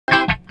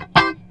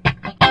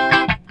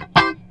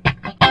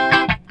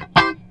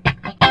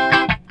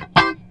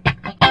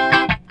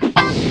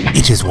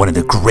is one of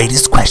the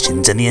greatest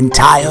questions in the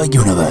entire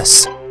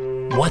universe.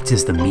 What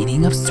is the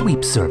meaning of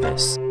sweep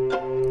service?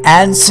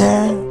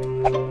 Answer: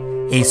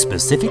 A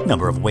specific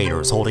number of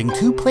waiters holding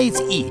 2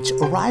 plates each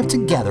arrive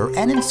together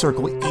and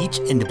encircle each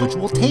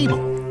individual table.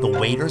 The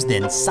waiters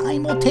then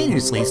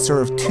simultaneously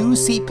serve 2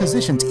 seat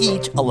positions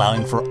each,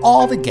 allowing for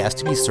all the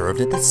guests to be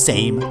served at the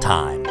same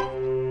time.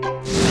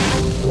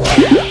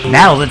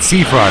 Now let's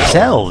see for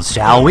ourselves,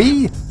 shall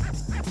we?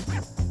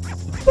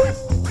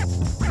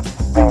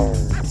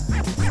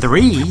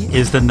 3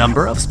 is the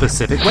number of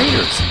specific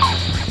waiters.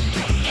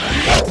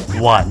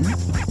 1,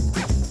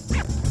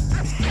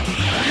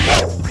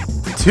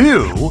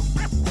 2,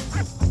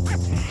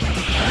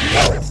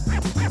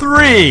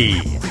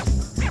 3.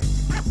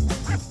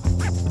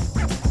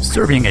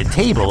 Serving a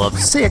table of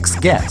 6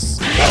 guests.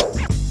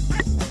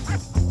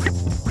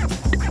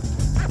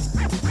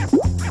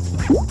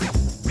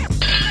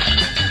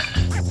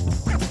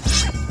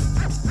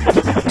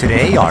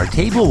 Today, our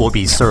table will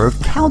be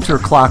served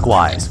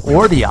counterclockwise,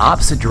 or the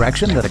opposite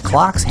direction that a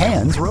clock's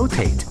hands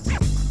rotate.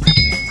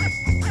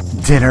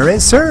 Dinner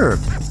is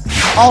served.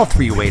 All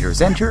 3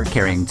 waiters enter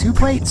carrying 2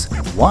 plates,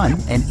 1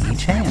 in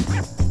each hand.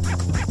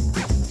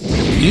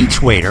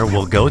 Each waiter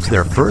will go to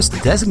their first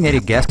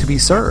designated guest to be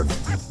served.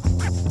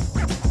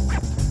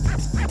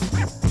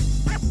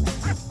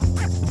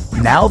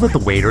 Now that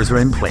the waiters are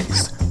in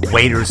place,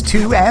 waiters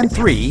 2 and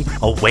 3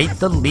 await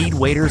the lead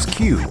waiter's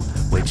cue,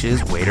 which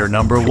is waiter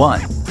number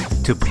 1,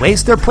 to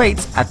place their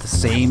plates at the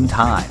same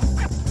time.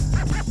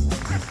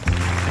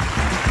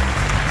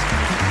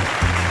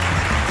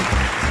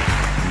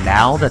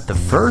 Now that the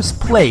first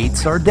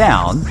plates are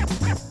down,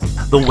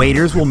 the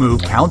waiters will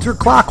move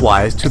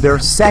counterclockwise to their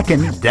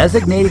second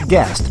designated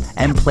guest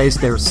and place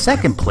their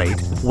second plate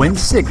when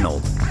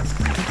signaled.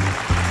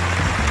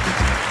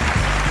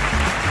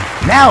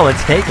 Now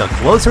let's take a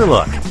closer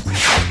look.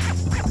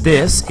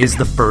 This is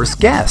the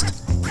first guest.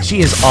 She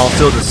is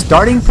also the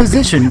starting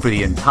position for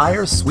the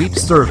entire sweep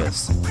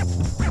service.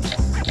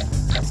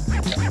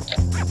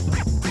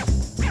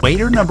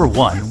 Waiter number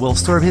 1 will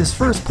serve his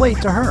first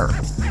plate to her.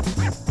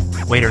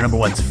 Waiter number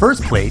 1's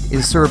first plate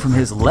is served from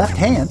his left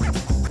hand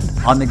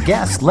on the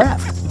guest's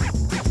left.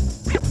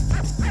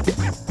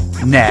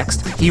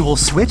 Next, he will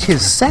switch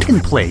his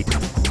second plate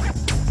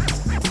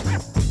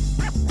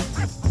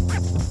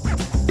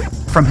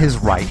from his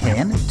right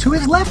hand to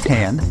his left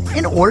hand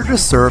in order to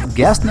serve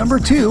guest number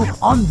 2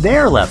 on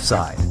their left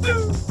side.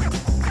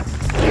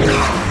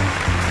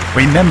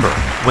 Remember,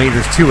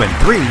 waiters 2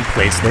 and 3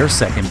 place their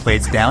second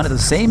plates down at the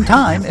same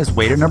time as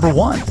waiter number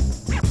 1.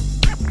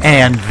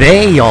 And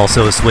they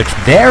also switch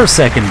their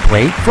second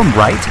plate from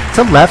right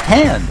to left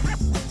hand.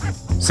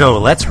 So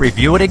let's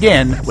review it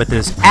again with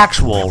this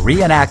actual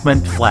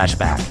reenactment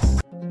flashback.